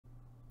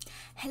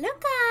Hello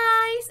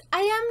guys!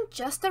 I am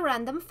just a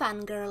random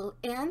fangirl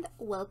and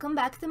welcome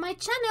back to my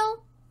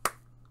channel!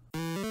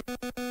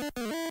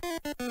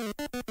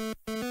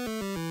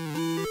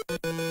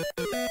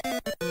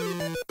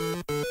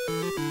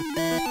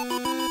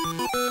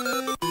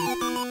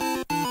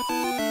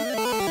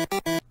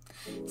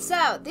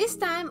 So this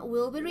time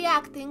we'll be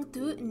reacting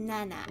to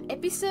Nana,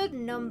 episode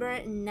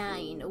number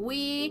 9.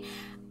 We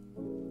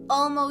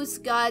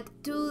almost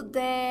got to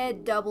the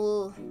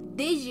double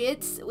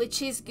digits,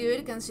 which is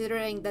good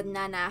considering that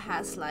Nana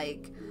has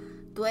like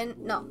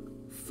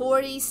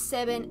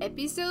 47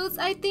 episodes,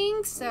 I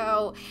think.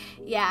 So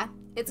yeah,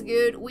 it's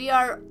good. We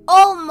are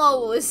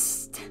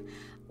almost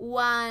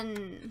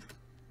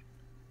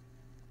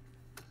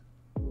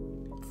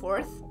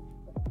 1/4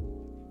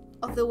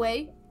 of the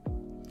way.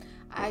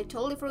 I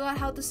totally forgot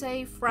how to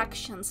say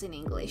fractions in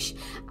English.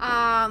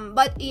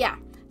 But yeah,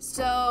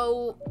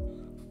 so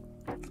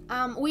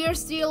we are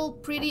still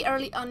pretty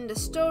early on in the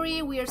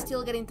story. We are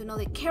still getting to know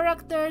the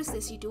characters, the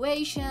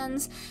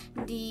situations,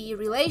 the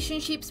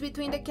relationships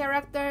between the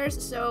characters.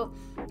 So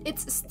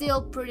it's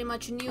still pretty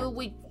much new.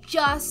 We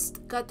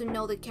just got to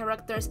know the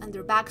characters and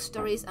their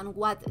backstories and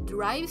what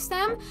drives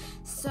them.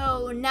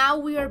 So now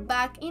we are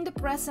back in the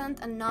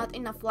present and not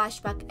in a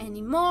flashback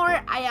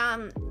anymore. I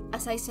am,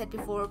 as I said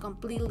before,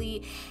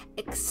 completely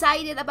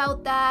excited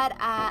about that.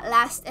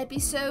 Last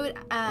episode,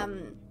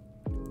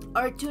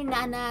 our two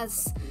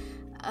Nanas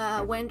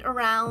went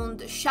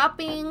around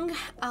shopping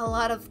a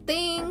lot of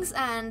things,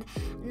 and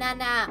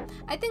Nana,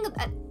 I think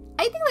that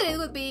it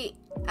would be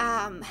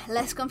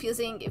less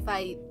confusing if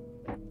I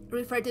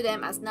refer to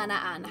them as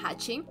Nana and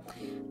Hachi,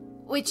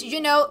 which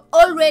you know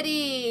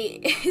already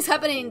is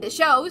happening in the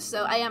show.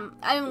 So I'm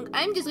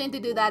just going to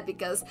do that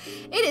because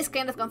it is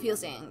kind of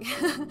confusing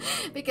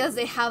because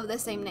they have the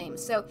same name.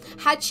 So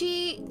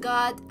Hachi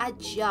got a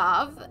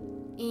job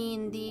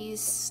in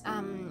this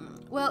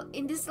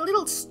in this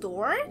little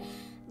store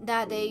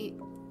that they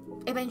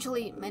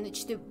eventually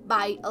managed to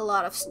buy a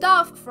lot of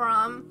stuff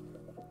from.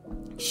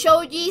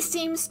 Shoji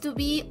seems to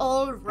be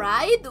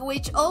alright,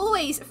 which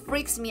always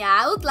freaks me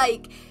out.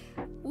 Like,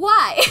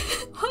 why?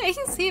 Why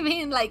is he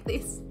being like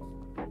this?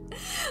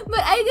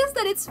 But I guess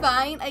that it's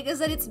fine. I guess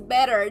that it's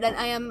better that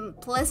I am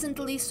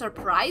pleasantly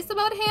surprised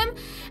about him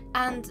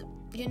and,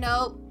 you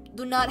know,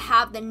 do not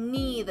have the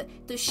need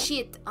to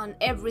shit on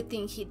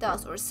everything he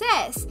does or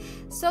says.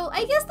 So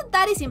I guess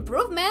that is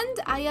improvement.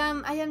 I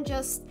am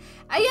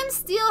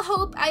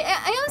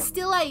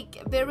still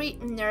like very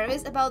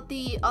nervous about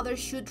the other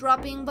shoe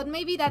dropping, but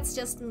maybe that's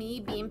just me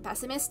being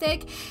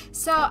pessimistic.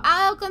 So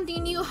I'll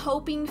continue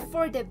hoping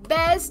for the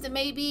best.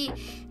 Maybe,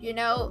 you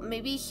know,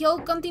 maybe he'll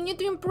continue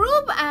to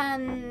improve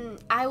and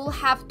I will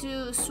have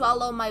to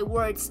swallow my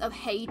words of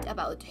hate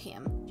about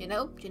him. You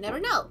know, you never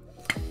know.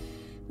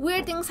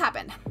 Weird things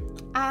happen.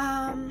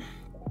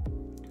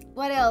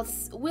 What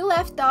else? We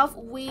left off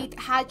with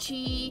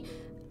Hachi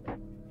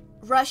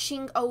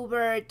rushing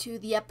over to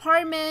the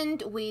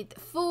apartment with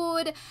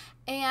food,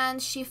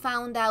 and she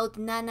found out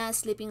Nana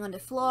sleeping on the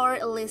floor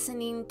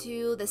listening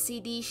to the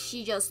CD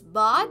she just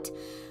bought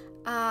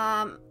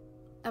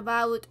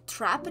about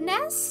Trap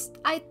Nest,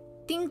 I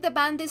think the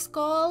band is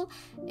called,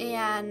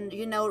 and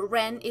you know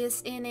Ren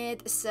is in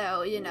it,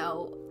 so you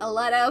know a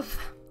lot of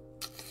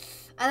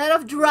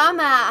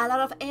drama, a lot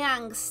of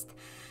angst.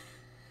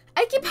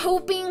 I keep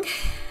hoping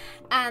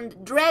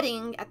and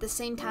dreading at the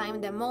same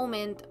time the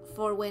moment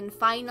for when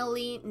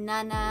finally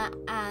Nana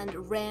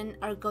and Ren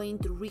are going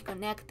to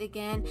reconnect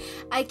again.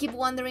 I keep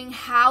wondering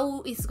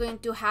how it's going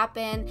to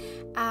happen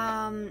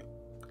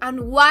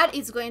and what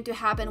is going to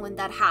happen when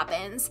that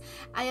happens.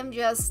 I am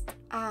just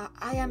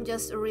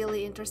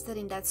really interested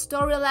in that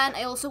storyline.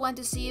 I also want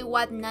to see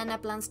what Nana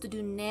plans to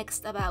do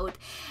next about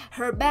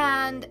her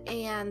band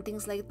and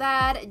things like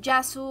that.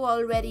 Yasu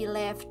already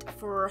left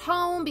for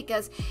home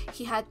because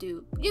he had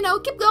to, you know,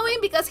 keep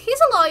going because he's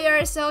a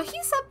lawyer, so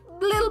he's a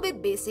little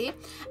bit busy.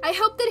 I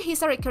hope that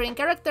he's a recurring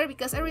character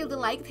because I really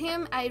liked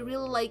him. I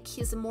really like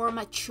his more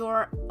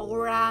mature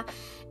aura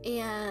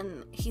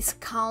and his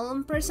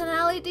calm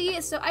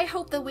personality, so I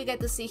hope that we get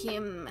to see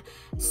him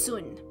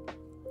soon.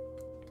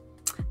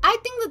 I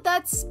think that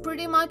that's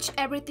pretty much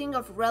everything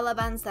of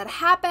relevance that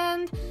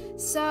happened,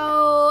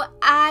 so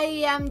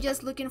I am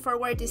just looking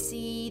forward to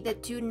see the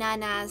two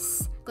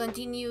Nanas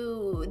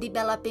continue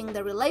developing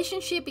the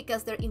relationship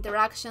because their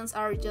interactions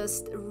are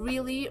just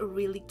really,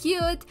 really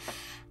cute.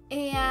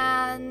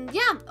 And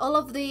yeah, all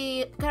of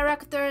the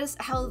characters,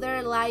 how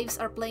their lives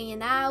are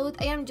playing out,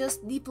 I am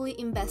just deeply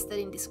invested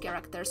in these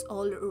characters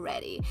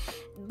already.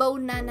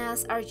 Both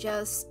Nanas are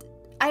just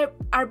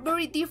are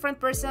very different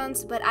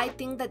persons, but I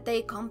think that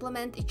they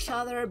complement each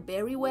other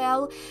very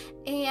well,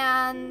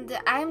 and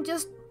I am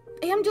just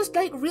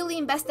like really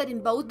invested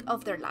in both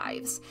of their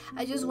lives.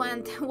 I just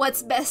want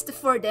what's best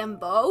for them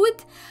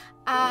both.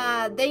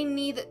 They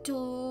need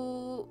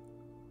to,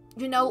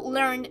 you know,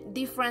 learn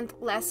different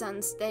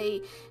lessons.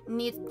 They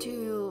need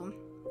to,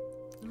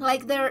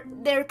 like,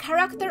 their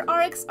character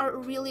arcs are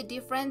really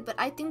different, but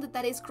I think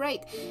that is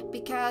great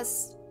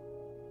because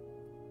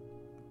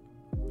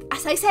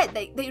as I said,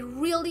 they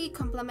really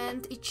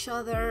complement each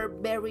other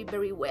very,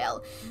 very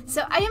well.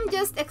 So I am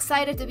just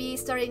excited to be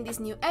starting this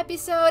new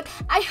episode.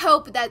 I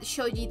hope that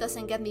Shoji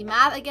doesn't get me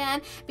mad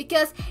again,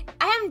 because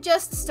I am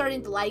just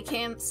starting to like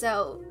him.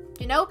 So,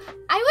 you know,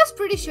 I was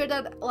pretty sure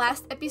that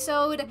last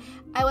episode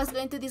I was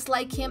going to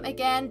dislike him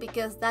again,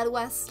 because that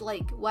was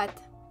like what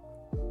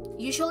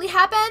usually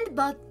happened,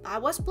 but I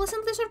was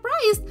pleasantly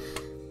surprised.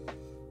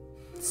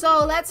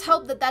 So let's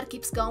hope that that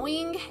keeps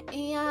going,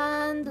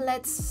 and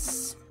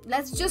let's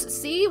just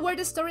see where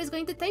the story is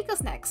going to take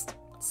us next.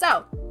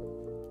 So,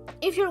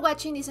 if you're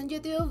watching this on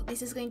YouTube,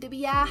 this is going to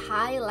be a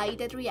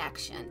highlighted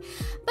reaction.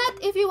 But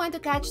if you want to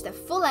catch the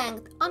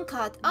full-length,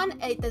 uncut,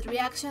 unedited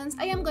reactions,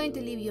 I am going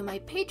to leave you my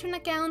Patreon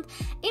account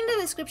in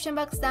the description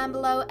box down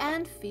below,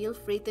 and feel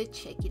free to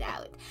check it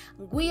out.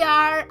 We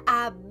are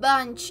a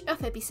bunch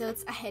of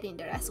episodes ahead in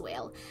there as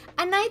well.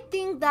 And I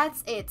think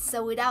that's it,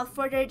 so without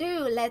further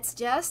ado, let's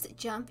just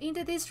jump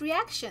into this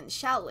reaction,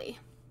 shall we?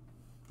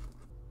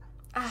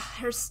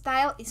 Her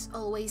style is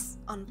always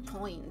on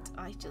point.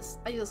 I just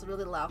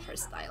really love her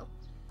style.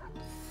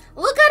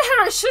 Look at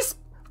her, she's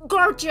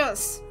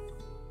gorgeous.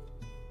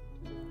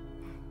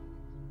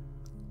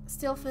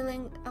 Still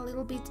feeling a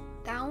little bit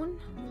down,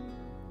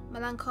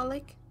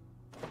 melancholic.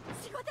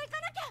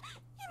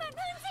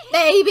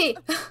 Baby.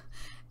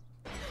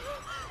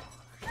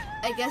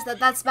 I guess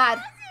that's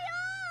bad.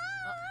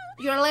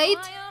 You're late.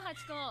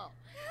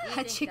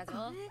 Hachiko.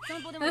 I'm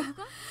gonna go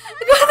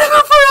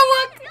for a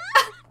walk.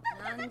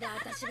 なんで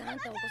私があん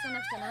たを起こさ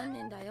なくちゃなんね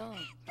えんだよ。だって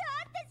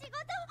仕事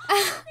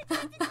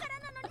11時から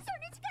なのに初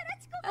日から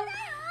遅刻だよ。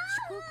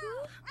遅刻？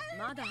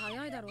まだ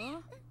早いだろ。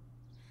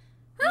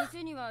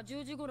店には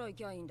10時頃行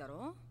きゃいいんだ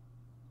ろ。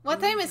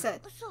What time is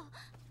it? そう。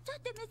だっ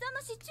て目覚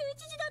まし11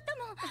時だった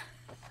もん。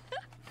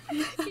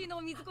昨日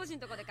水越の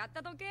とこで買っ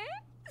た時計？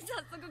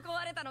早速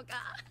壊れたの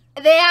か。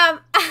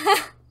Damn.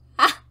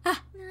 ナナ、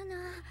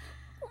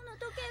この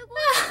時計壊れ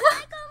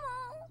ないかも。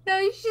No,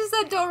 she's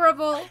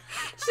adorable.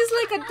 She's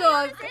like a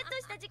dog.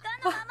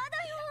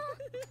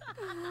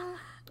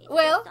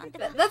 Well,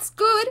 that's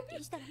good.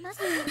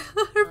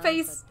 Her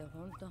face.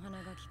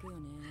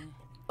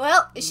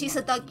 Well, she's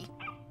a doggy.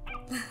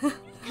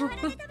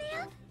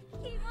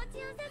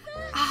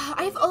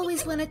 I've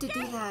always wanted to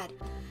do that.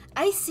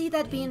 I see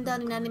that being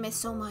done in anime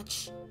so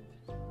much.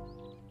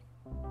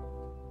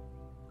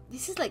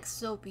 This is like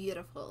so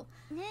beautiful.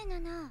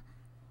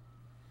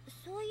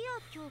 そういや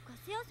今日カ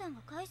ス屋さん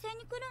が会社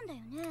に来るんだよ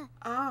ね。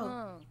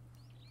ああ。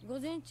午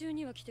前中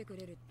には来てく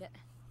れるって。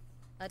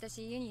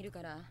私家にいる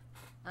から、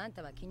あん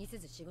たは気にせ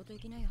ず仕事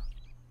行きなよ。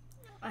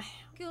今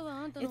日は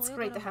あんたの親か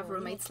ら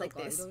もいろ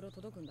いろ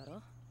届くんだ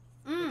ろ。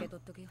受け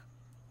取っとくよ。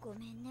ご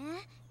めん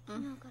ね。昨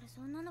日から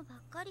そんなのばっ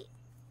かり。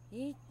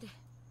いいって。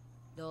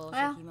どう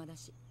せ暇だ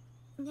し。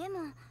で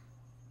も。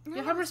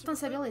You have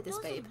responsibilities,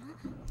 babe.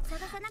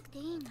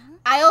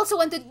 I also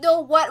want to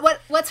know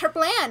what's her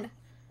plan.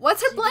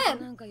 What's her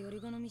plan?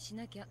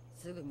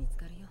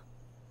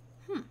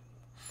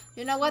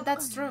 You know what?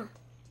 That's true.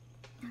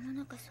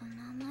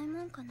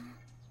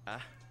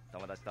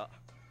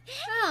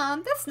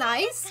 Oh, that's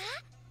nice.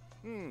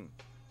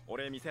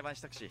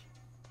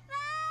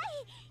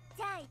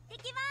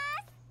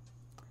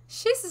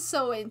 She's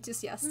so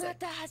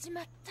enthusiastic.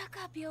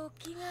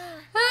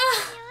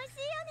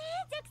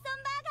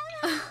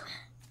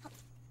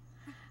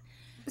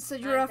 So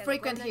you're a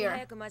frequent here.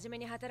 Well,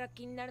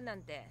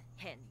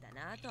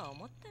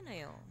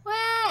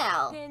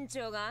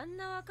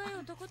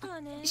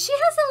 she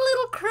has a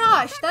little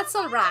crush. That's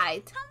all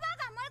right.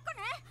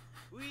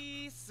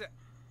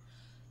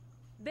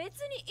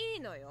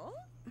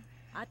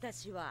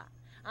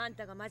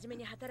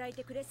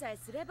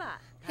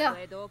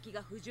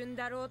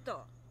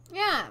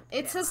 Yeah,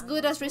 it's as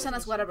good as reason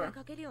as whatever.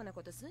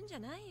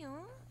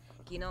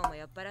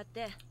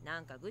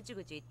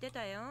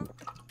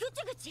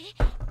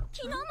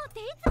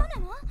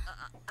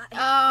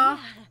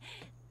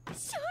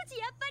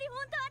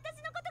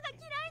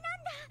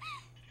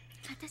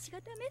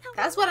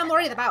 That's what I'm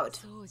worried about.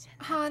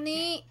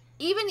 Honey,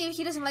 even if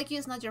he doesn't like you,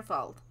 it's not your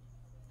fault.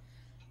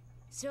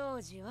 Well,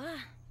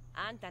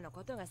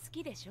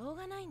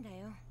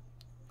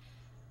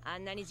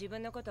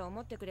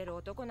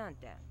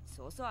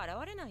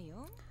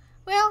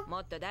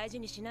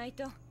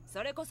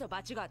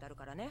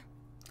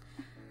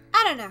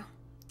 I don't know.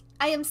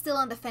 I am still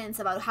on the fence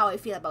about how I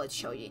feel about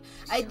Shoji.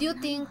 I do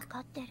think...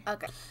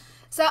 Okay.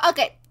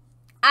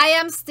 I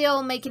am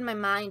still making my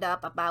mind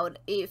up about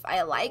if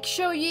I like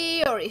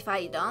Shoji or if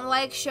I don't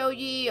like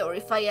Shoji or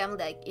if I am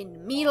like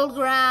in middle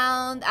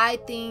ground. I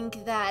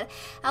think that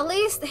at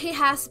least he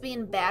has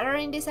been better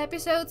in this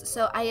episode,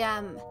 so I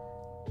am...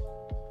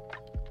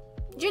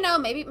 You know,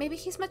 maybe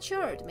he's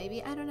matured.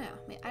 Maybe, I don't know.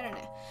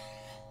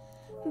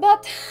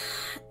 But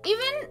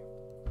even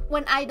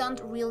when I don't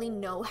really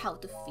know how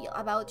to feel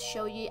about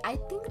Shoji, I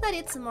think that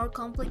it's more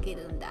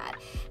complicated than that,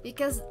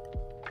 because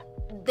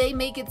they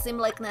make it seem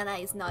like Nana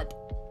is not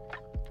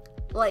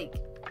like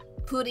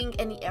putting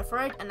any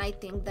effort, and I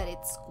think that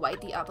it's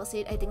quite the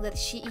opposite. I think that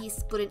she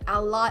is putting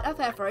a lot of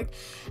effort,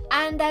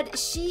 and that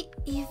she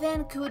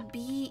even could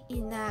be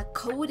in a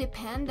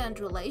codependent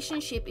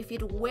relationship if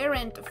it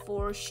weren't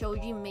for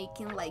Shoji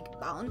making like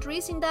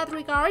boundaries in that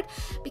regard,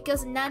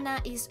 because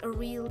Nana is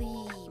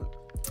really,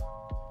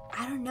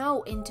 I don't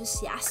know,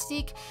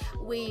 enthusiastic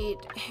with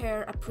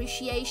her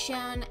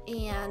appreciation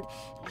and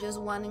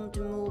just wanting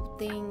to move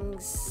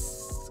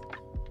things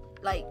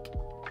like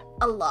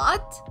a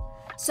lot.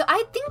 So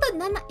I think that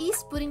Nana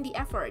is putting the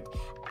effort.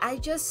 I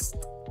just,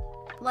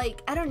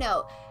 like, I don't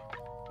know,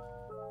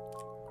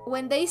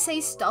 when they say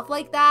stuff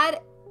like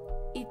that,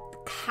 it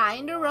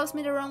kind of rubs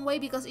me the wrong way,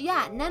 because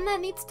yeah, Nana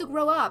needs to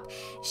grow up.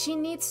 She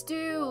needs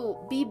to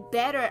be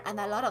better at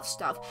a lot of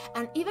stuff,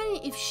 and even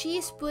if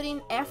she's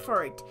putting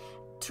effort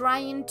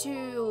trying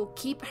to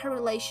keep her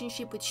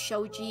relationship with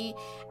Shoji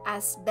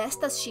as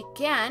best as she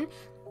can,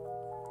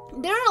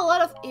 there are a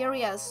lot of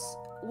areas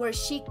where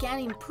she can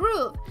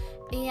improve,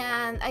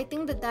 and I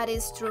think that that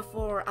is true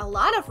for a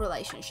lot of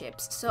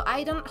relationships, so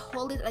I don't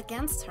hold it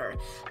against her.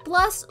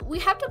 Plus, we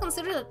have to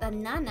consider that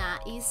Nana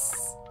is,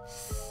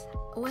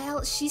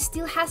 well, she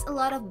still has a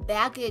lot of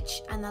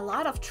baggage and a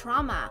lot of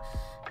trauma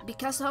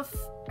because of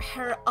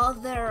her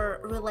other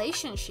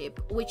relationship,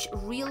 which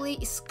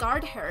really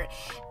scarred her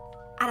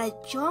at a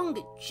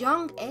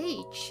young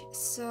age.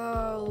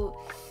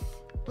 So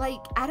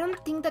like, I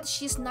don't think that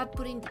she's not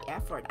putting the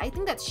effort. I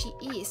think that she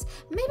is.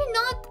 Maybe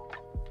not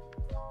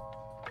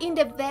in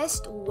the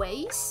best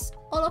ways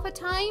all of the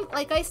time.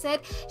 Like I said,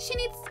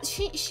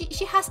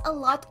 she has a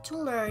lot to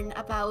learn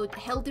about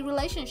healthy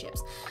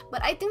relationships.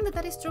 But I think that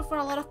that is true for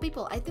a lot of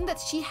people. I think that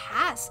she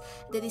has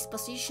the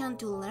disposition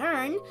to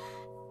learn.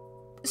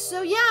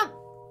 So yeah,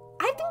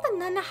 I think that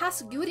Nana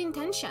has good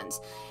intentions.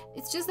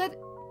 It's just that,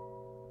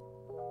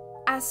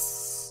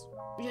 as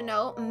you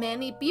know,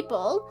 many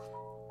people,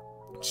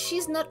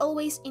 she's not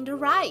always in the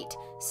right.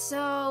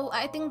 So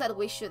I think that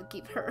we should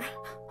give her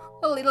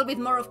a little bit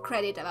more of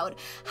credit about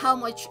how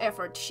much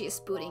effort she's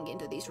putting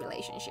into this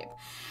relationship.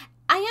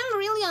 I am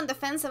really on the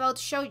fence about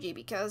Shoji,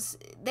 because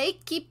they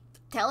keep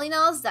telling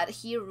us that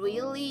he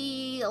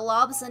really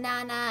loves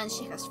Nana and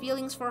she has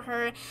feelings for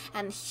her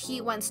and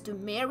he wants to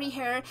marry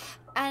her,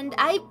 and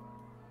I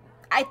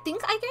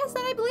guess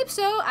that I believe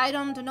so. I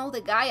don't know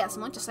the guy as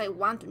much as I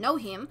want to know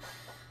him,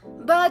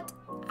 but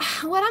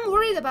what I'm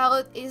worried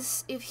about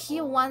is if he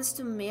wants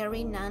to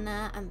marry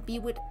Nana and be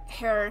with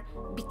her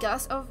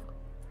because of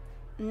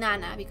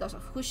Nana, because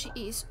of who she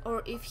is,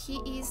 or if he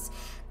is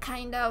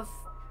kind of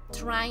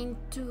trying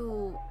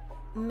to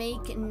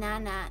make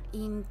Nana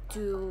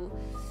into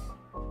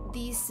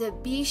this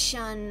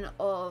vision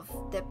of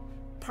the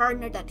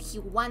partner that he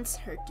wants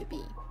her to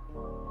be.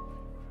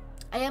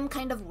 I am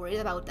kind of worried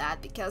about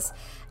that, because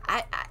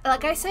I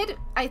like I said,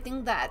 I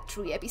think that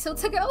 3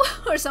 episodes ago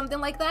or something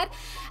like that,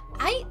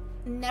 I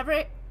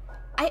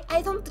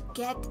don't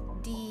get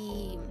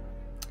the,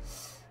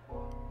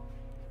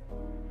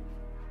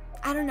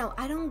 I don't know,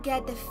 I don't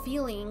get the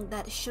feeling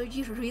that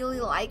Shoji really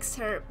likes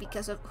her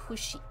because of who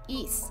she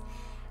is.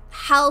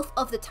 Half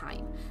of the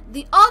time.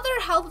 The other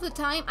half of the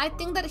time, I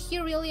think that he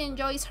really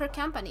enjoys her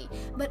company.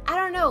 But I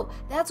don't know,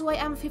 that's why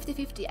I'm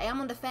 50-50. I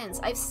am on the fence.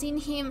 I've seen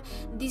him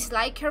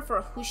dislike her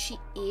for who she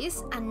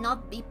is and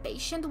not be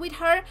patient with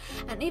her.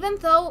 And even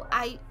though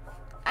I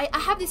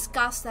have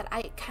discussed that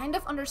I kind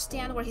of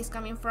understand where he's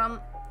coming from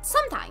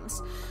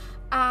sometimes,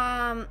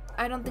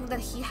 I don't think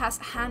that he has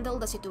handled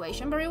the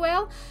situation very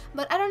well.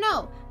 But I don't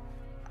know.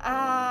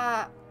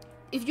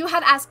 If you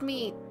had asked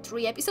me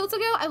 3 episodes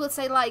ago, I would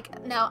say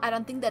like, no, I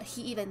don't think that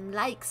he even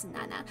likes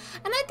Nana.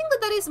 And I think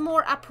that that is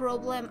more a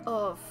problem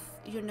of,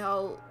 you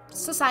know,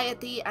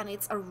 society, and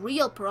it's a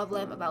real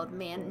problem about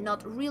men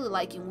not really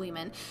liking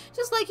women.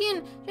 Just like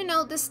in, you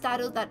know, the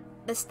status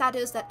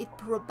that it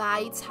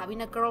provides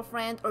having a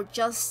girlfriend, or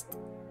just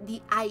the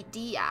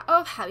idea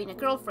of having a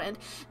girlfriend.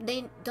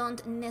 They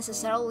don't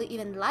necessarily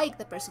even like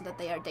the person that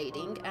they are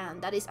dating,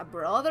 and that is a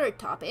broader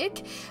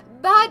topic.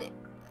 But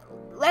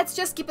let's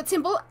just keep it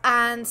simple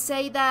and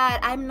say that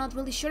I'm not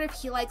really sure if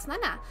he likes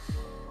Nana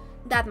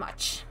that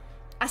much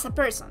as a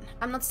person.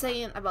 I'm not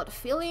saying about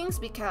feelings,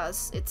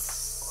 because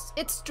it's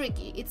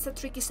tricky. It's a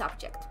tricky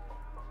subject.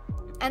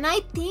 And I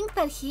think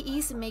that he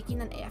is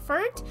making an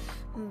effort,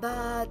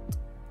 but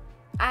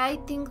I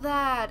think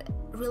that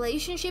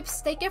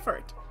relationships take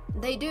effort.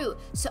 They do.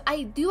 So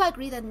I do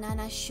agree that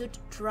Nana should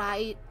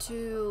try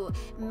to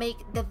make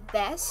the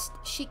best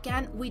she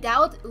can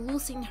without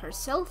losing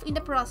herself in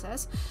the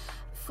process,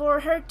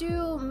 for her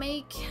to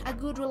make a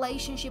good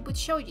relationship with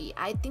Shoji.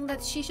 I think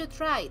that she should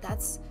try.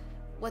 That's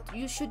what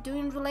you should do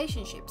in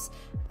relationships.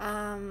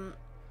 Add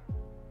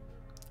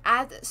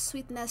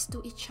sweetness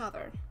to each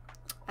other,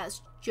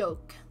 as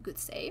joke could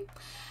say.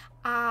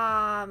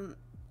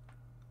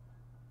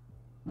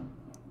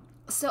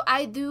 So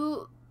I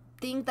do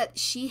think that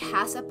she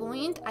has a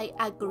point. I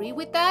agree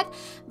with that,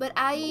 but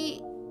I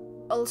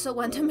also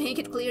want to make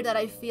it clear that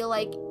I feel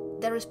like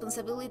the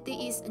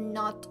responsibility is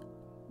not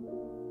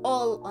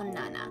all on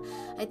Nana.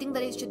 I think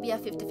that it should be a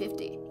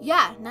 50-50.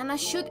 Yeah, Nana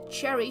should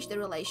cherish the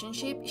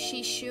relationship.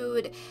 She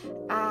should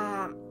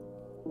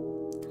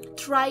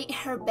try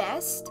her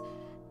best,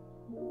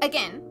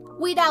 again,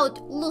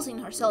 without losing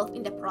herself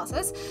in the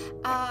process,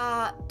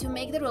 to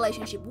make the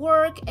relationship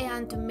work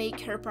and to make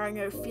her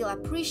partner feel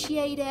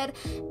appreciated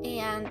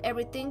and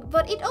everything.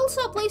 But it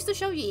also applies to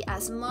Shoji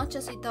as much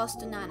as it does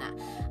to Nana.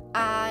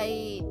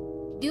 I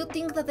do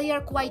think that they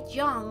are quite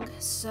young,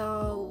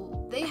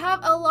 so they have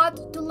a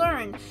lot to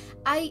learn.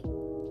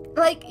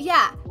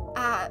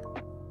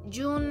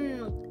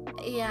 Jun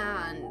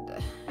and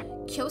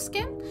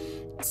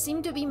Kyosuke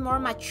seem to be more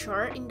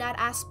mature in that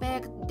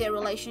aspect. Their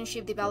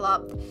relationship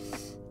developed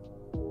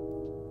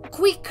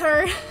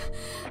quicker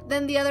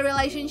than the other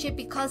relationship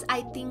because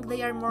I think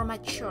they are more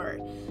mature.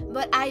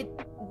 But I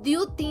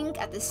do think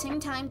at the same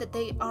time that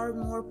they are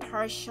more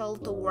partial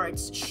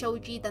towards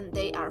Shoji than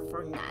they are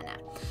for Nana.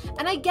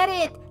 And I get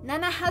it,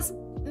 Nana has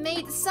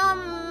made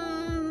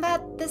some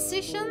bad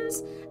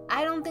decisions.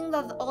 I don't think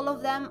that all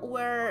of them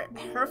were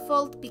her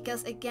fault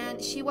because, again,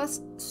 she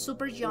was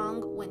super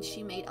young when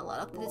she made a lot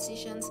of the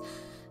decisions.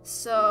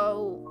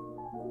 So,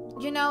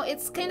 you know,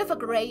 it's kind of a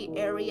gray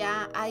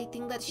area. I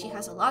think that she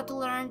has a lot to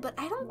learn, but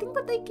I don't think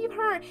that they give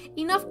her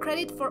enough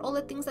credit for all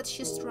the things that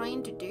she's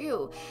trying to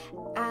do.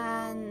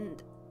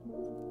 And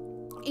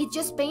it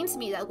just pains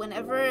me that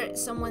whenever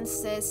someone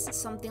says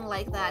something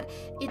like that,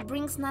 it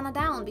brings Nana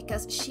down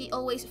because she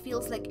always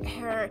feels like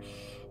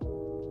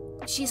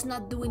she's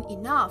not doing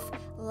enough.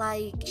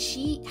 Like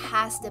she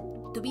has to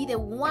be the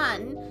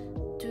one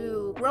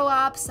to grow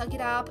up, suck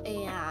it up,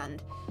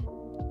 and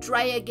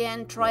try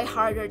again, try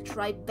harder,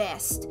 try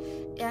best.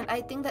 And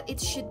I think that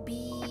it should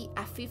be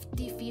a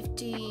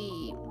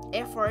 50-50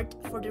 effort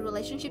for the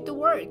relationship to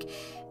work.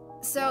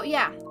 So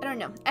yeah, I don't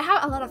know. I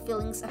have a lot of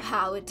feelings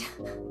about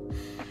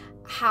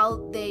how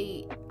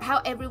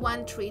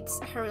everyone treats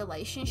her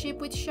relationship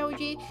with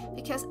Shoji,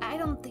 because I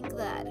don't think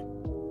that,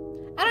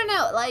 I don't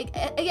know, like,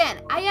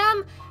 again,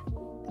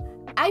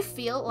 I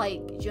feel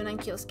like Jun and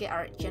Kyosuke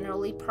are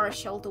generally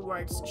partial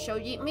towards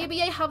Shoji.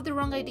 Maybe I have the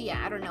wrong idea,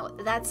 I don't know.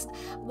 That's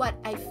what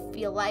I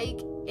feel like,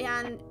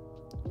 and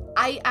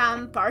I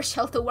am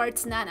partial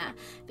towards Nana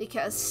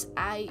because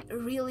I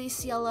really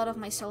see a lot of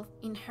myself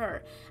in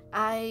her.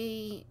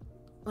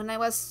 When I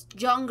was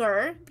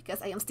younger, because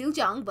I am still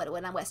young, but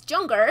when I was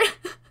younger,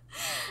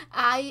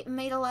 I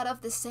made a lot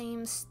of the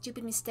same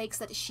stupid mistakes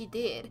that she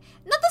did.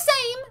 Not the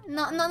same,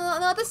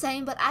 not the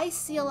same, but I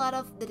see a lot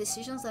of the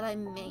decisions that I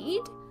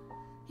made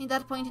in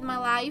that point in my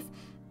life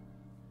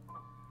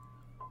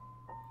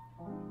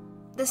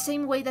the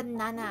same way that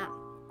Nana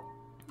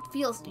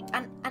feels.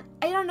 And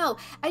I don't know,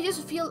 I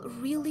just feel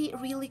really,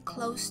 really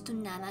close to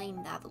Nana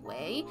in that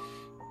way.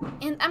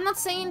 And I'm not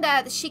saying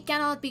that she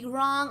cannot be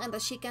wrong and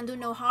that she can do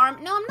no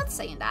harm. No, I'm not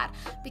saying that.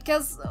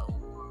 Because,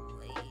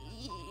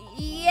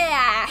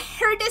 yeah,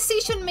 her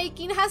decision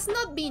making has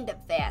not been the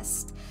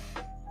best.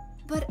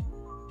 But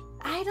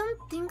I don't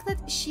think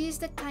that she's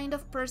the kind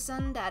of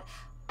person that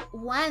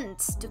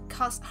wants to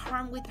cause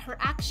harm with her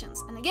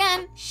actions. And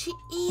again, she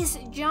is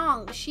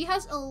young. She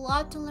has a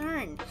lot to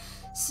learn.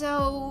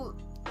 So,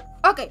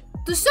 okay,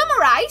 to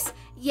summarize,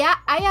 yeah,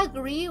 I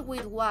agree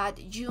with what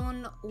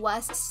Jun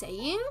was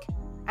saying.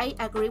 I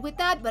agree with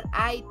that, but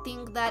I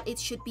think that it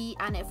should be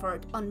an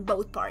effort on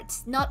both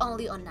parts, not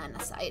only on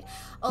Nana's side,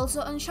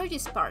 also on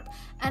Shoji's part.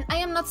 And I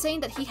am not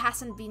saying that he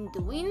hasn't been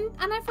doing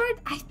an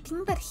effort. I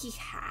think that he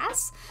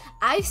has.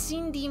 I've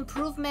seen the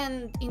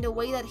improvement in the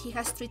way that he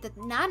has treated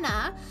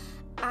Nana.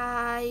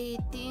 I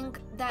think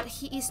that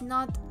he is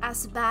not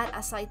as bad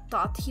as I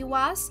thought he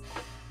was.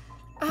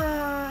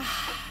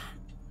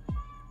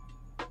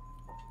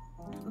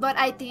 But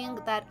I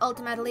think that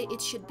ultimately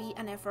it should be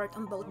an effort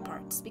on both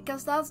parts,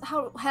 because that's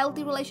how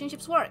healthy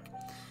relationships work.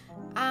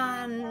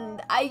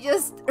 And I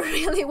just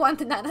really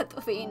want Nana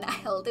to be in a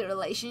healthy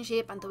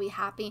relationship and to be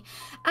happy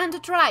and to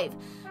thrive.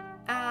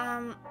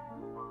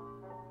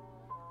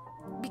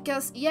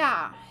 Because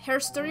yeah, her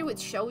story with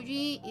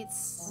Shoji,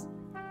 it's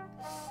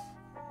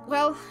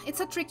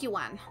a tricky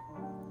one.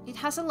 It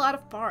has a lot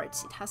of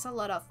parts. It has a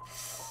lot of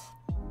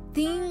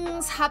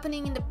things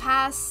happening in the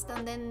past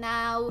and then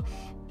now.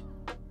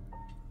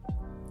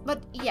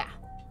 But yeah,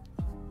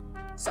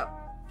 so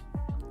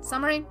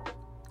summary,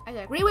 I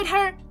agree with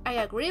her, I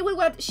agree with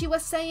what she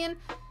was saying,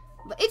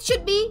 but it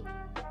should be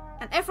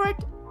an effort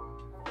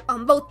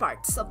on both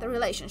parts of the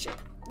relationship.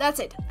 That's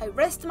it, I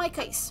rest my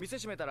case.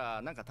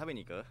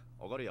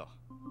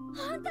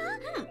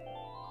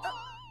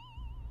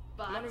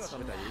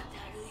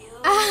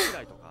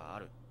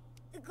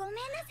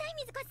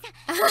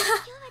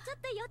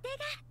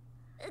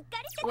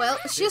 Well,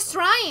 she's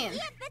trying.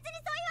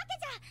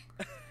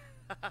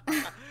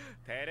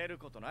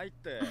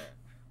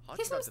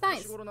 He seems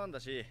nice. A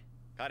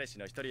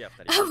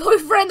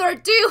boyfriend or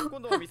two.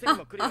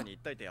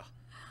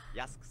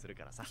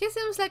 He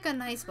seems like a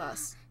nice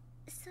boss.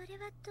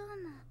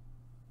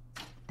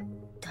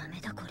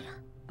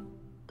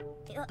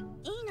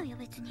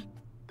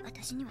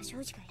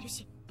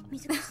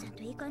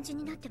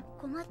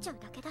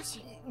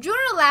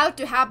 You're allowed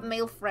to have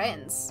male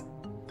friends.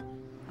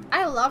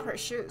 I love her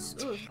shoes.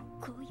 Ooh.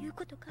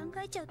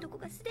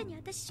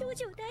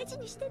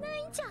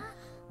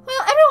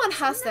 Well, everyone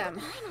has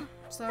them.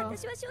 So,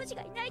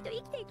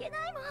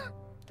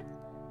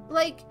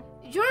 like,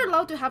 you're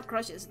allowed to have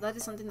crushes. That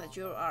is something that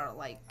you are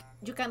like,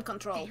 you can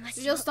control.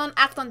 You just don't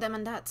act on them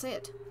and that's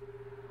it.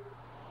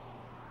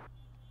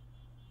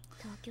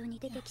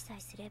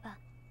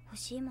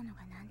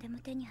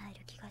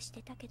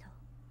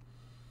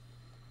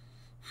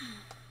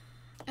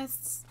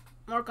 It's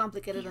more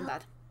complicated than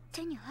that.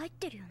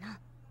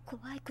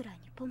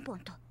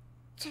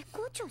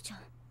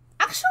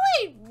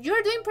 Actually,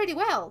 you're doing pretty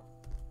well.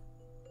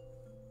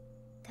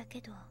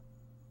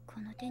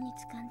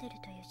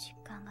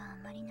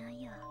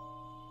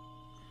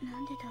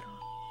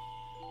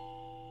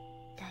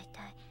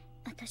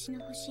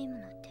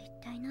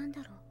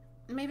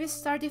 Maybe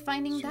start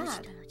defining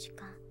that.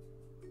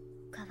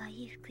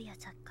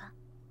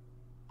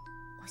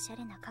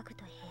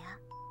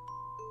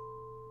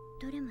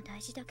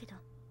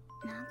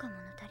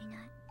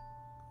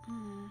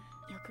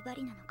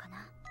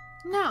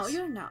 No,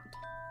 you're not.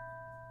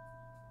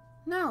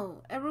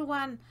 No,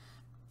 everyone,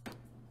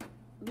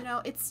 you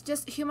know, it's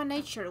just human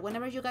nature.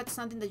 Whenever you got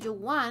something that you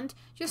want,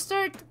 you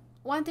start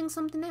wanting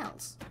something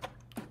else.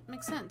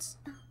 Makes sense.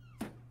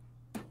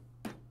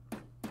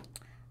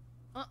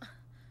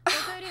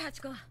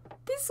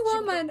 This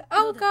woman,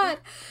 oh god.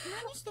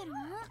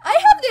 I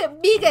have the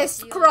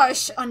biggest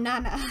crush on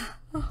Nana.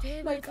 Oh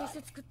my god.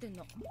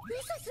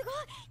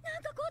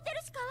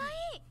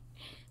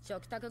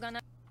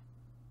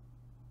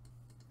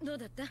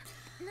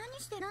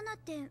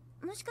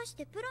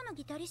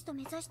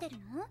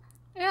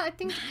 Yeah, I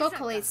think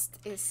vocalist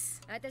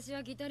is.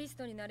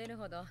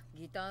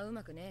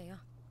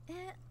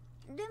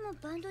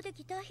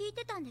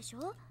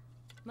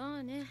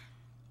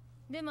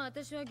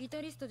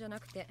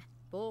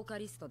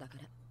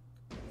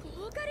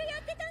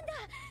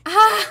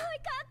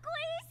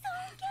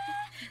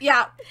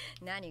 Yeah.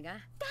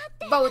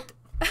 Both.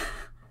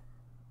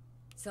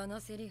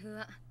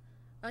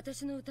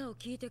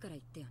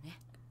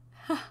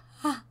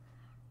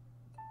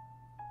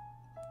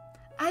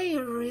 I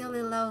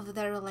really love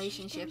their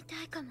relationship.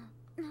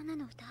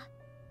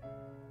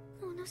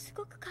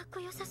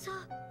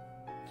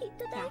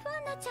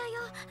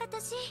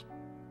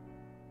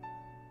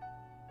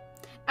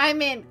 I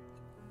mean,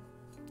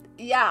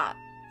 yeah,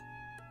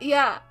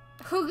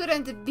 who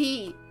couldn't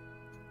be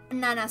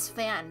Nana's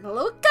fan?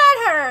 Look at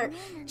her!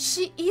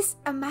 She is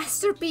a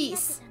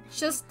masterpiece,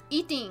 just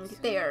eating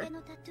there.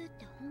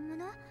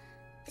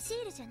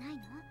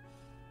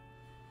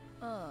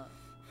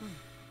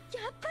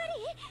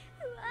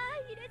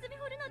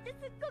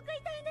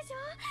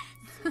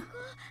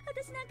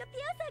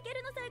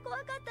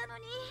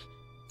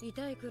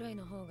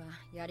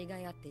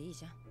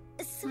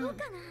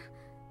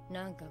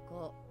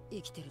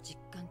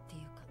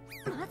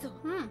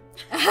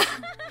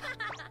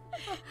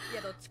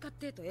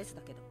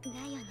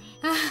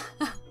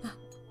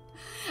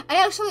 I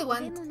actually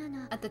want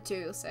a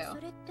tattoo, so.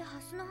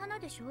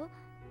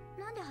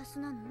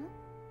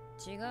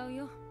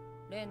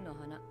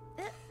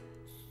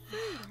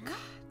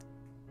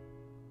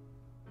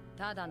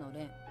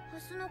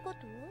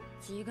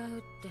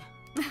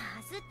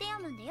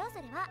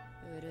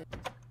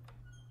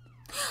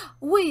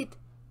 Wait.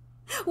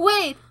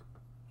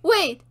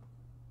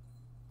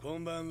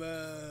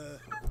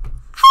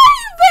 Hi,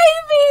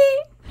 baby!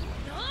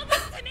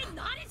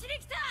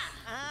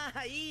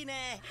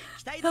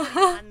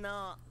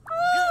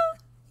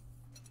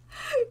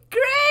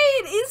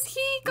 Great! Is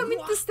he coming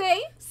to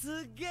stay?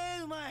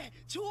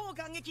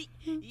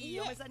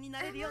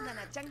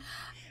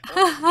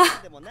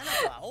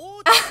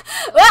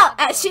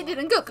 Well, she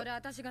didn't cook.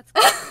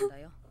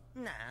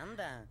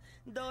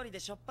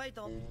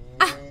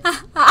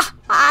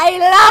 I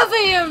love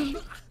him!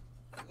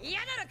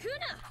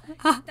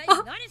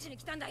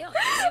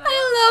 I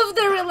love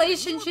the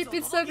relationship,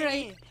 it's so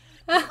great.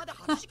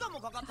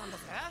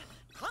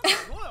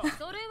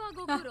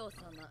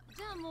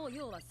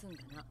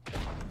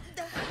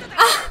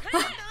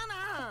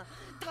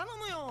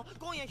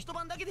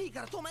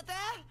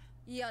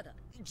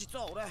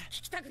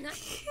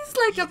 He's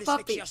like a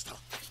puppy.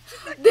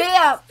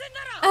 Damn!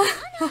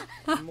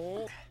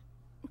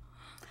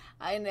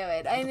 I knew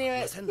it.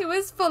 He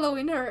was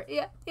following her.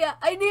 Yeah,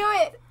 I knew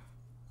it.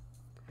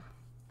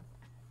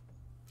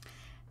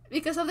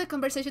 Because of the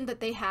conversation that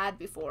they had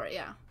before,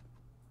 yeah.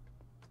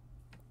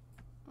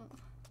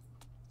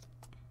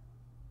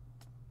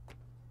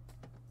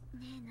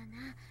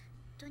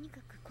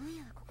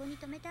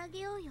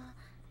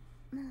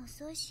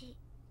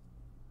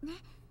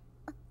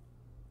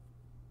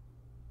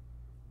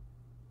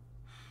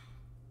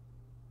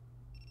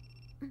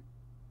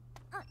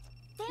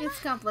 It's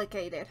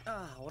complicated.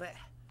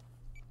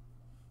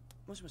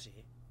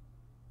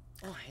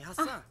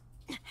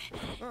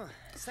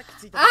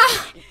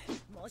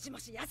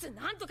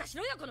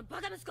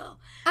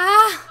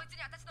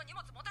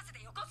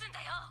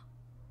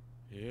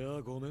 い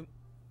やごめん。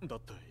だ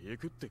って行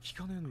くって聞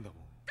かねえんだも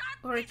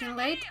ん。Working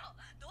late?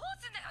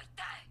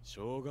 し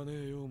ょうがね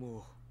えよも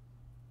う。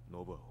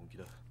ノブは本気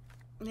だ。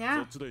Yeah.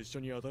 そっちで一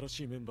緒に新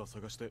しいメンバー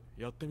探して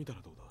やってみた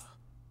らどうだ。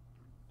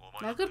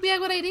That could be a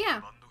good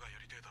idea. バンドがや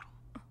りてえだろ。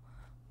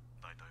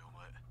だいたいお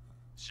前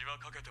詩は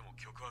書けても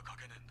曲は書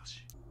けねえんだ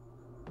し。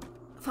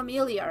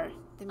Familiar,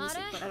 the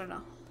music, but I don't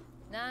know.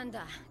 なん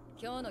だ、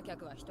今日の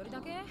客は一人だ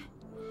け？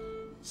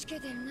しけ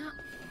てんな。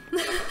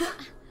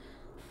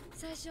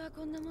最初は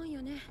こんなもん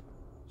よね。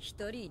一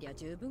人いりゃ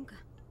十分か。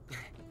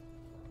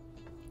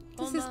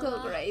This is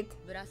so great.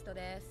 ブラスト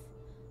です。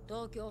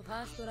東京フ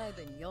ァーストライ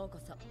ブにようこ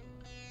そ。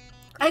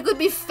I could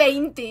be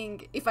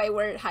fainting if I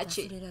were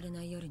Hachi. 忘れられ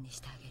ない夜にし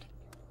てあ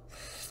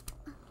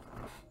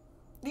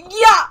げる。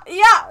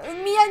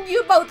Yeah, me and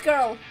you both,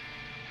 girl.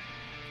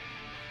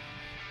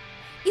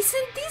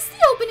 Isn't this the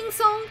opening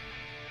song?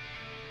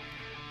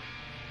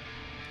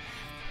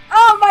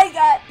 Oh my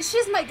god,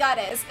 she's my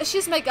goddess.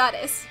 She's my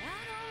goddess.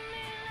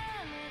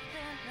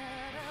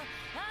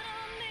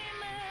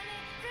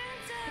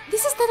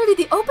 This is literally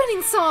the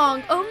opening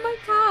song. Oh my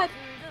god.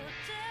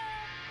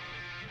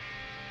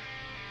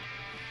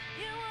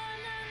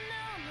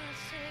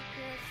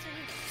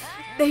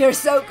 They are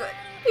so good.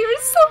 They are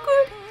so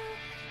good.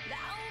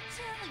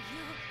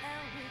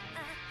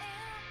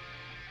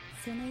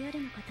 その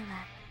夜のこと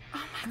は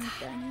本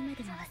当に今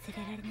でも忘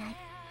れられない。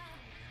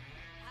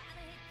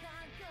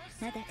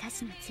まだ歌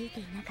詞のついて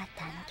いなかっ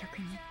たあの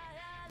曲に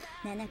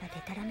ナナが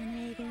デタラメの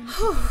英語を乗せ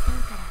て歌う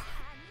から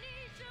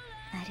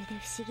まるで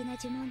不思議な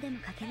呪文でも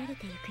かけられ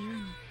ていくよう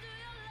に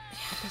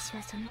私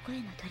はその声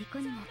の虜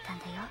になったん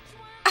だよ。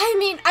 I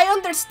mean, I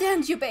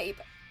understand you, babe.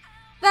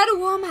 That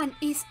woman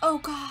is, oh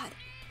god.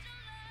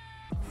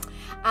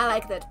 I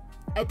like that.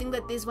 I think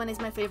that this one is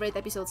my favorite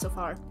episode so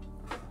far.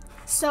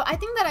 So I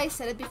think that I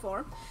said it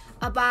before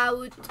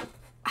about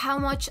how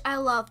much I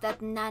love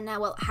that Nana,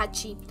 well,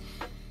 Hachi,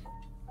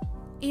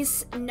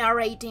 is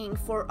narrating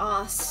for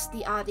us,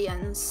 the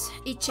audience,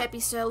 each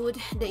episode,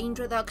 the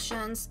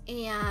introductions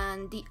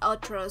and the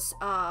outros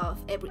of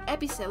every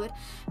episode,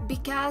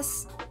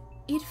 because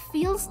it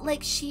feels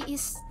like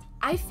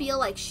I feel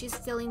like she's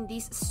telling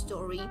this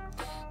story,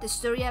 the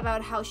story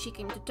about how she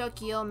came to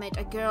Tokyo, met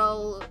a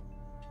girl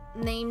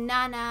named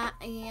Nana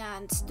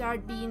and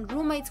start being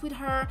roommates with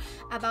her,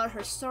 about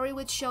her story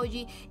with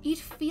Shoji. It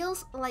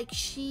feels like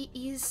she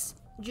is,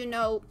 you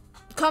know,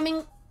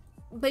 coming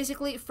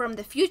basically from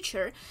the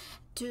future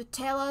to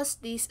tell us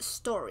this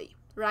story,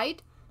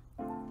 right?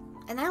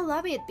 And I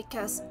love it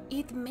because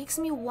it makes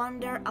me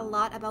wonder a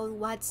lot about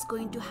what's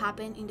going to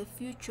happen in the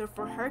future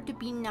for her to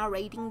be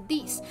narrating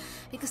this,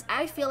 because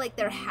I feel like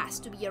there has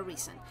to be a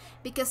reason,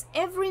 because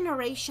every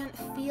narration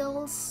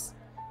feels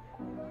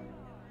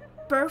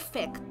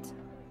perfect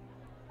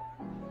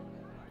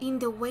in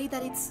the way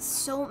that it's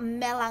so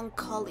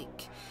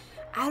melancholic.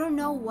 I don't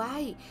know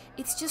why,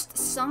 it's just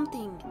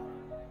something.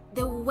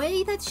 The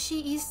way that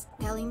she is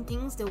telling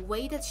things, the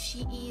way that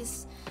she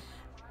is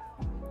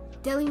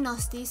telling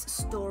us this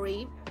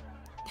story,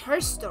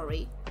 her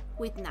story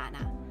with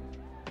Nana,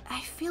 I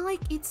feel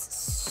like it's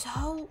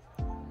so...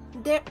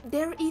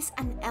 There is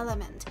an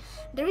element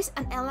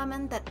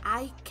that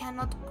I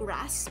cannot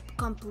grasp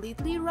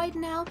completely right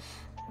now,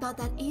 but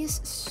that is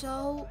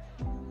so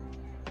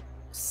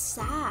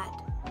sad.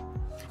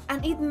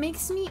 And it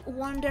makes me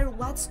wonder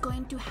what's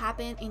going to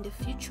happen in the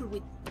future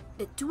with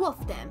the two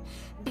of them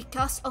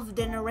because of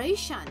the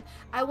narration.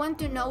 I want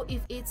to know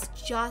if it's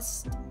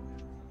just...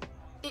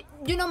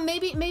 you know,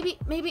 maybe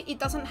it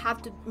doesn't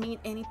have to mean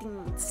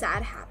anything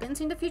sad happens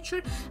in the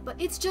future, but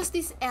it's just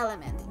this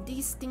element,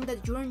 this thing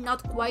that you're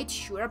not quite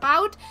sure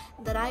about,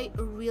 that I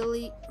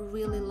really,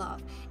 really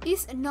love.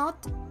 It's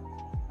not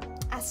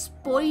a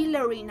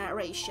spoilery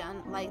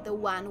narration like the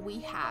one we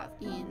have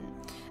in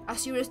A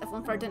Series of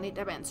Unfortunate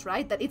Events,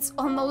 right? That it's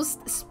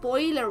almost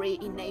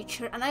spoilery in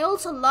nature, and I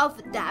also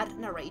love that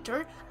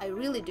narrator, I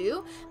really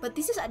do, but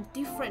this is a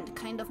different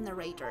kind of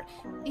narrator.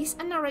 It's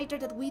a narrator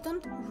that we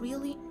don't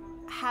really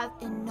have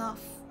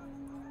enough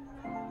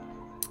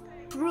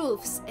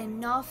proofs,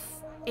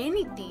 enough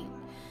anything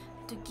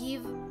to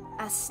give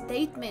a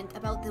statement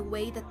about the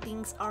way that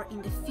things are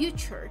in the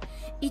future.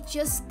 It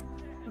just,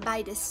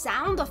 by the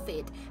sound of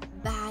it,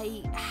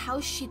 by how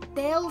she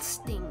tells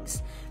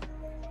things,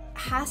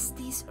 has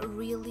this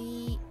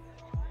really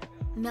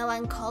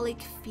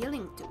melancholic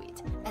feeling to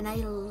it, and I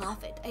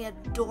love it. I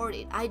adore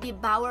it. I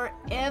devour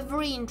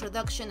every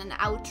introduction and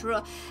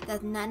outro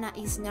that Nana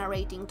is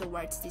narrating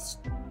throughout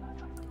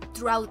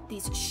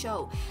this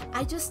show.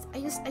 I just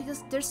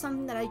there's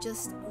something that I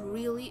just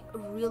really,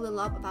 really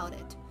love about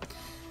it.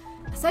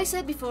 As I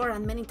said before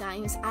and many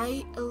times,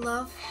 I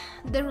love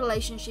the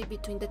relationship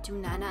between the two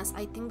Nanas.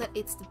 I think that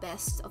it's the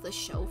best of the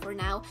show for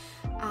now.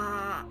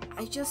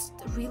 I just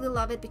really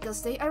love it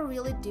because they are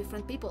really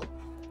different people.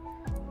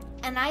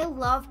 And I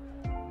love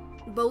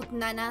both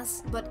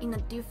Nanas, but in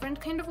a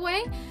different kind of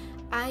way.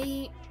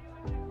 I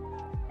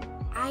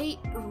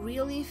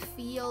really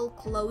feel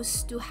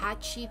close to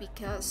Hachi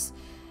because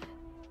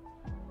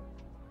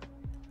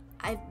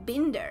I've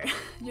been there,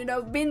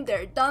 been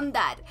there, done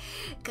that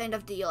kind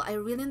of deal. I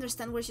really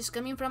understand where she's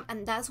coming from,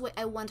 and that's why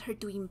I want her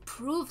to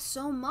improve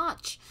so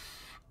much.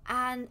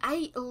 And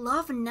I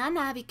love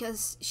Nana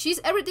because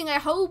she's everything I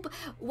hope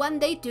one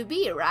day to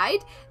be,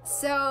 right?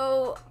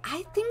 So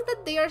I think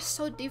that they are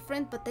so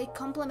different, but they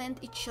complement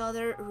each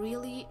other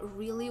really,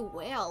 really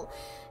well.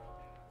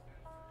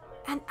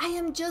 And I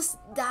am just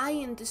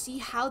dying to see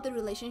how the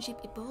relationship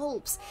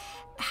evolves.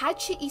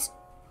 Hachi is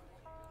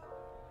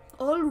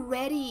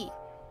already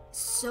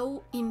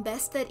so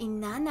invested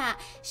in Nana.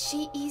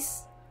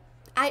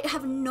 I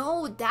have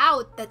no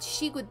doubt that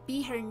she would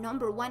be her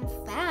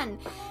 #1 fan,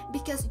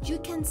 because you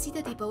can see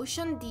the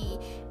devotion,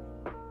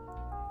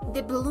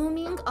 the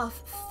blooming of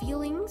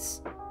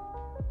feelings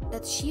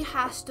that she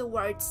has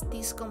towards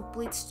this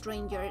complete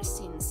stranger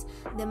since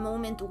the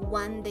moment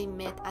one they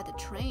met at the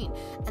train.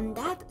 And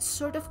that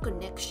sort of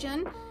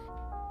connection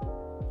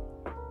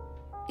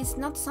is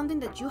not something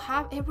that you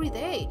have every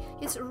day.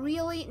 It's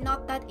really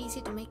not that easy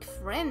to make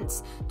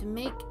friends, to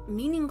make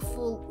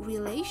meaningful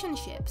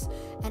relationships.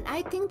 And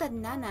I think that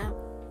Nana,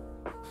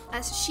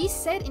 as she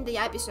said in the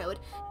episode,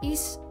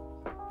 is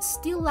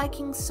still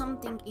lacking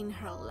something in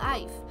her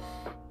life.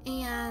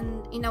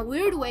 And in a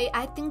weird way,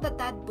 I think that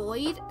that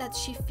void that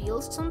she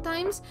feels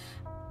sometimes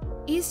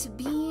is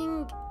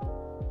being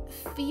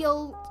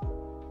filled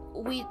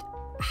with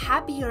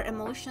happier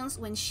emotions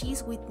when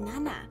she's with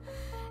Nana.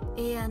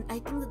 And I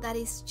think that that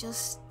is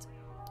just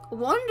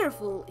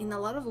wonderful in a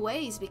lot of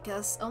ways,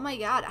 because oh my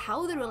god,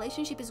 how the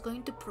relationship is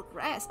going to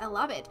progress. I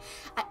love it.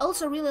 I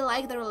also really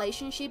like the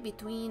relationship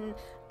between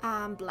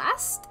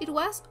Blast, it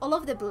was all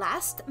of the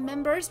Blast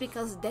members,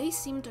 because they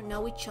seem to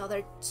know each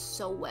other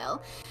so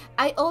well.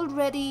 I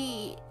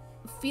already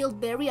feel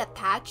very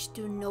attached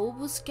to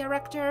Nobu's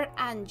character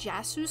and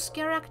Yasu's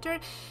character,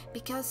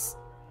 because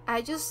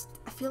I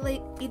feel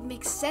like it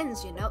makes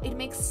sense, it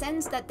makes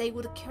sense that they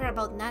would care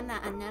about Nana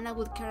and Nana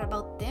would care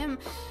about them.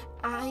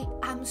 I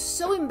am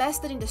so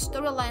invested in the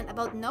storyline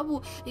about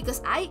Nobu,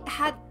 because I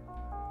had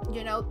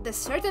the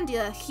certainty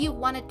that he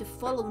wanted to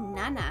follow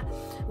Nana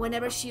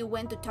whenever she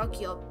went to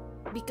Tokyo,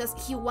 because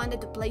he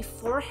wanted to play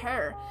for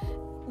her,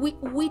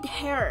 with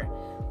her.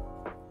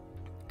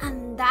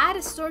 And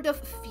that sort of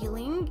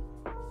feeling,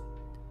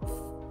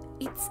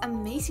 it's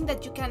amazing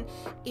that you can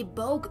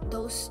evoke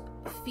those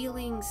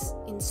feelings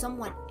in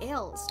someone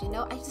else.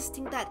 I just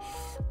think that,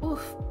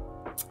 oof,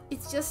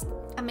 it's just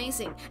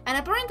amazing. And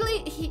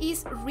apparently he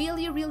is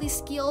really, really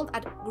skilled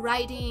at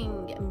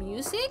writing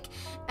music,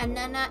 and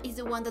Nana is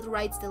the one that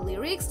writes the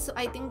lyrics, so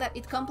I think that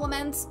it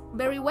complements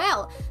very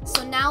well.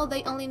 So now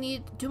they only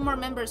need 2 more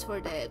members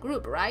for the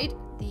group, right?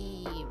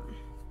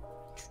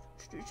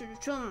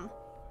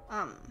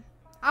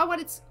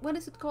 What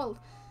is it called?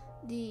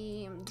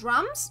 The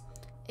drums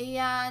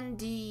and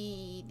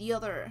the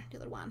other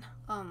one,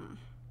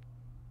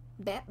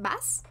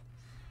 bass.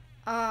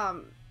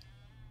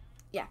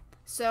 Yeah.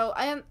 So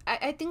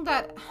I think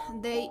that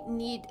they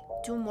need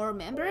 2 more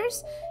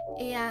members,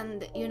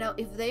 and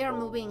if they are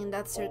moving in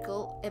that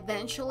circle,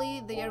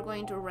 eventually they are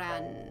going to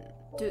run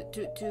to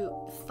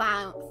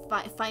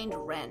find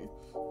Ren.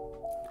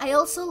 I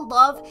also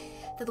love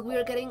that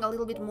we're getting a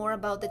little bit more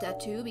about the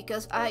tattoo,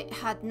 because I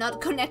had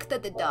not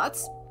connected the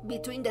dots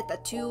between the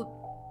tattoo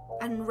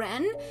and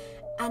Ren,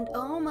 and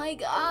oh my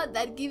god,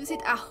 that gives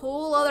it a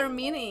whole other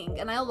meaning,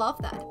 and I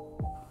love that.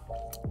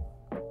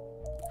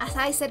 As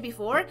I said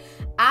before,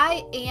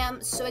 I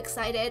am so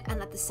excited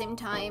and at the same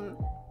time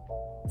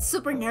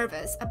super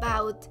nervous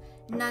about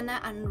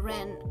Nana and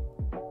Ren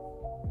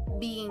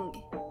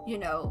being,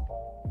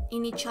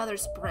 in each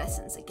other's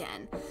presence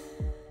again.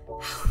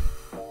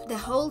 The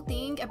whole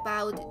thing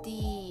about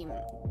the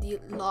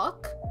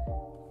lock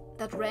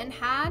that Ren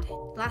had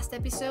last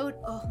episode,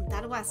 oh,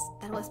 that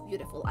was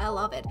beautiful. I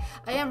love it.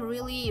 I am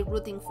really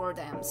rooting for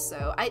them.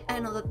 So I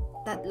know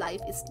that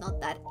life is not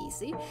that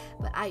easy,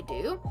 but I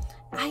do.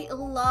 I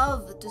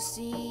love to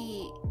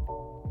see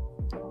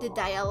the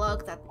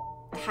dialogue that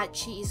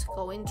Hachi is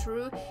going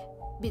through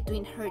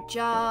between her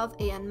job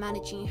and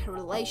managing her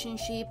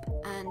relationship,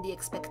 and the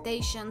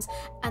expectations,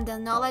 and the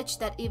knowledge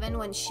that even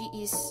when she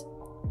is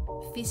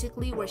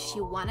physically where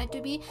she wanted to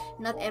be,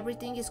 not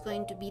everything is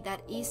going to be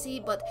that easy.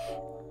 But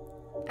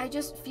I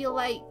just feel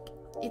like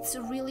it's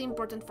really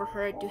important for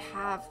her to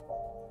have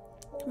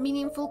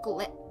meaningful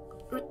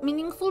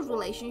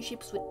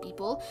relationships with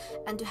people,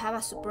 and to have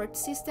a support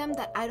system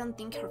that I don't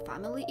think her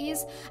family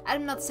is.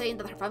 I'm not saying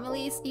that her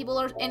family is evil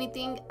or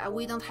anything.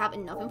 We don't have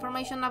enough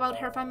information about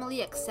her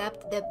family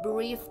except the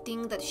brief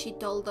thing that she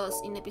told us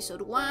in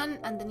episode 1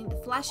 and then in the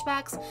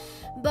flashbacks,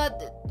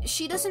 but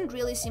she doesn't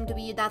really seem to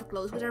be that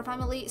close with her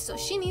family, so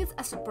she needs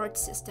a support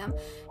system.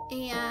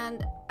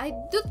 And I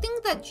do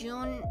think that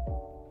June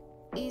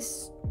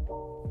is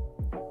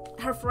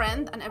her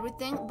friend and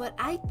everything, but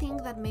I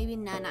think that maybe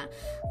Nana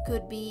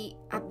could be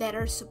a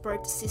better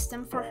support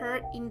system for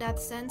her in that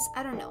sense.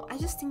 I don't know, I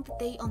just think that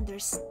they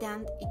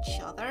understand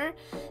each other,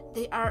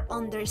 they are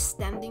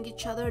understanding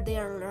each other, they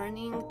are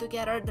learning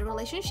together. The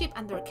relationship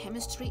and their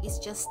chemistry is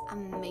just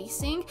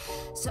amazing,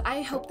 so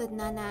I hope that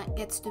Nana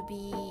gets to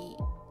be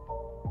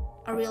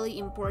a really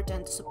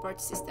important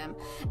support system.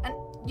 And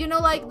you know,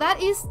 like,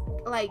 that is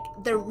like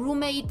the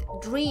roommate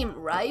dream,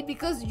 right?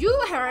 Because you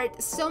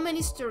heard so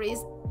many stories,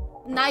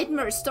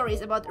 nightmare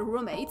stories about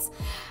roommates,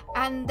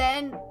 and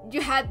then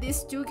you had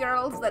these two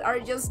girls that are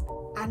just,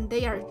 and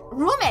they are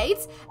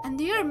roommates, and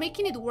they are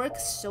making it work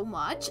so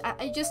much.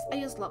 I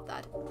just love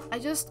that. I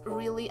just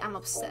really am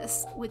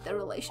obsessed with the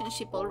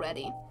relationship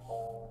already.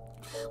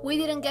 We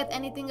didn't get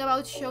anything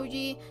about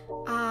Shoji,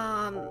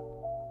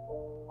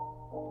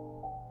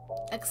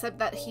 except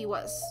that he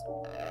was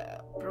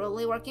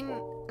probably working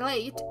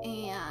late,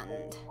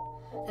 and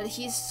that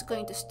he's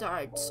going to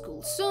start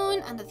school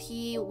soon, and that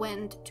he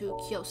went to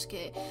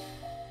Kyosuke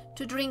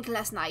to drink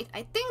last night.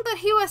 I think that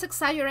he was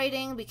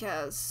exaggerating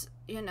because,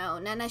 you know,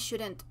 Nana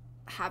shouldn't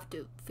have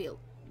to feel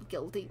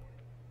guilty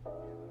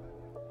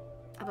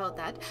about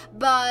that.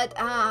 But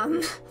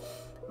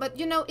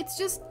you know, it's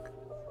just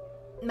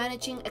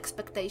managing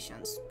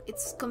expectations.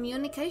 It's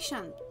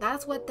communication.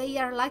 That's what they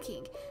are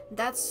lacking.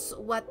 That's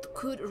what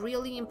could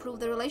really improve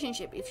the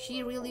relationship. If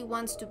she really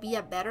wants to be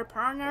a better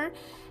partner,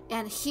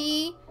 and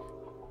he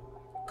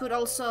could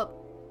also,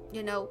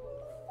 you know,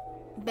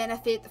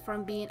 benefit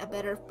from being a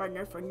better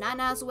partner for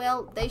Nana as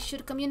well, they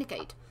should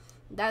communicate.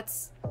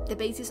 That's the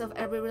basis of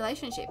every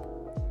relationship.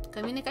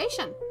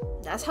 Communication.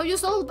 That's how you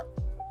solve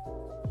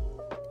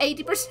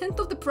 80%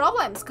 of the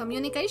problems.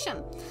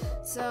 Communication.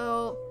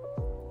 So,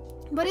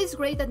 but it's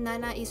great that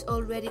Nana is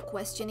already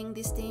questioning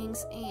these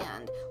things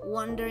and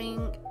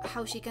wondering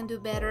how she can do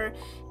better,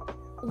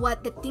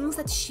 what the things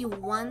that she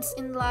wants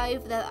in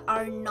life that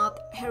are not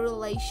her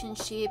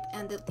relationship,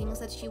 and the things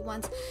that she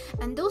wants.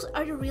 And those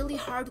are the really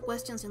hard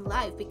questions in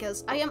life,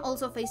 because I am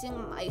also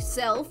facing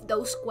myself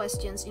those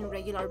questions in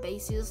regular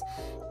basis.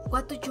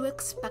 What do you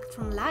expect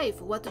from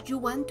life? What do you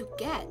want to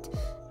get?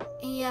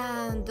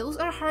 And those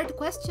are hard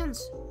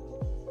questions.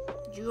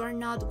 You are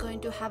not going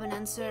to have an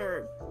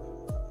answer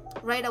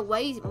right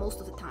away most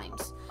of the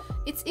times.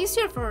 It's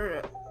easier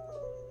for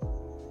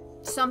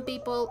some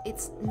people,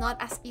 it's not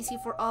as easy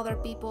for other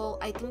people.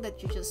 I think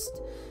that you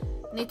just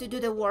need to do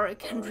the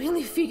work and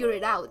really figure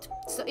it out.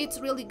 So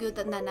it's really good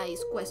that Nana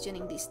is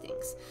questioning these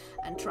things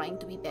and trying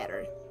to be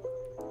better.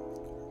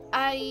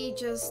 I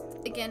just,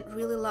 again,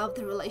 really love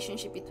the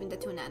relationship between the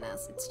two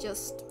Nanas. It's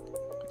just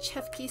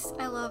chef kiss.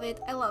 I love it.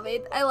 I love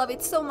it. I love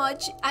it so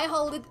much. I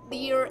hold it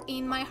dear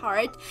in my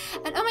heart.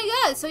 And oh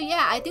my god, so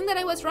yeah, I think that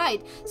I was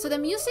right. So the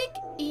music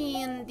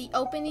in the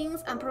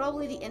openings and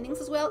probably the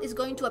endings as well is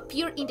going to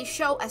appear in the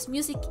show as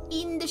music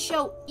in the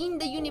show, in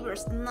the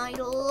universe, and I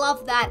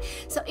love that.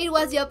 So it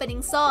was the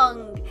opening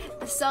song,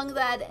 the song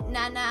that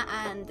Nana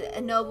and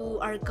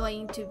Nobu are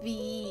going to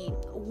be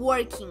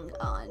working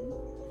on.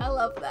 I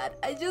love that.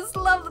 I just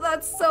love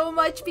that so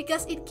much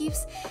because it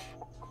gives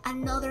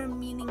another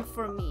meaning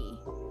for me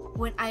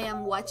when I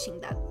am watching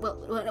that, well,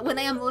 when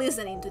I am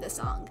listening to the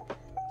song.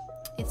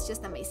 It's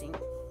just amazing.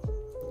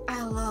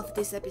 I love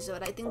this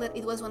episode. I think that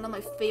it was one of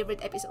my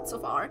favorite episodes so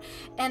far,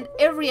 and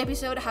every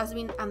episode has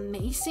been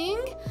amazing.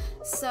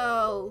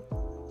 So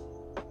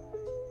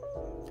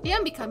I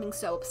am becoming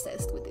so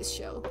obsessed with this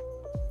show.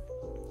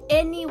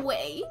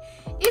 Anyway,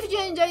 if you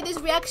enjoyed this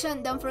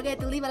reaction, don't forget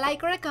to leave a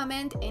like or a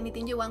comment.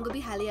 Anything you want would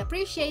be highly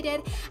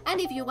appreciated. And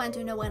if you want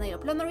to know when I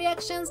upload my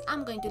reactions,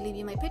 I'm going to leave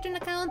you my Patreon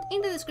account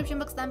in the description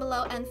box down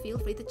below, and feel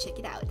free to check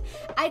it out.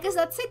 I guess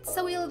that's it,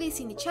 so we'll be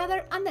seeing each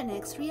other on the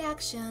next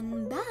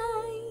reaction. Bye!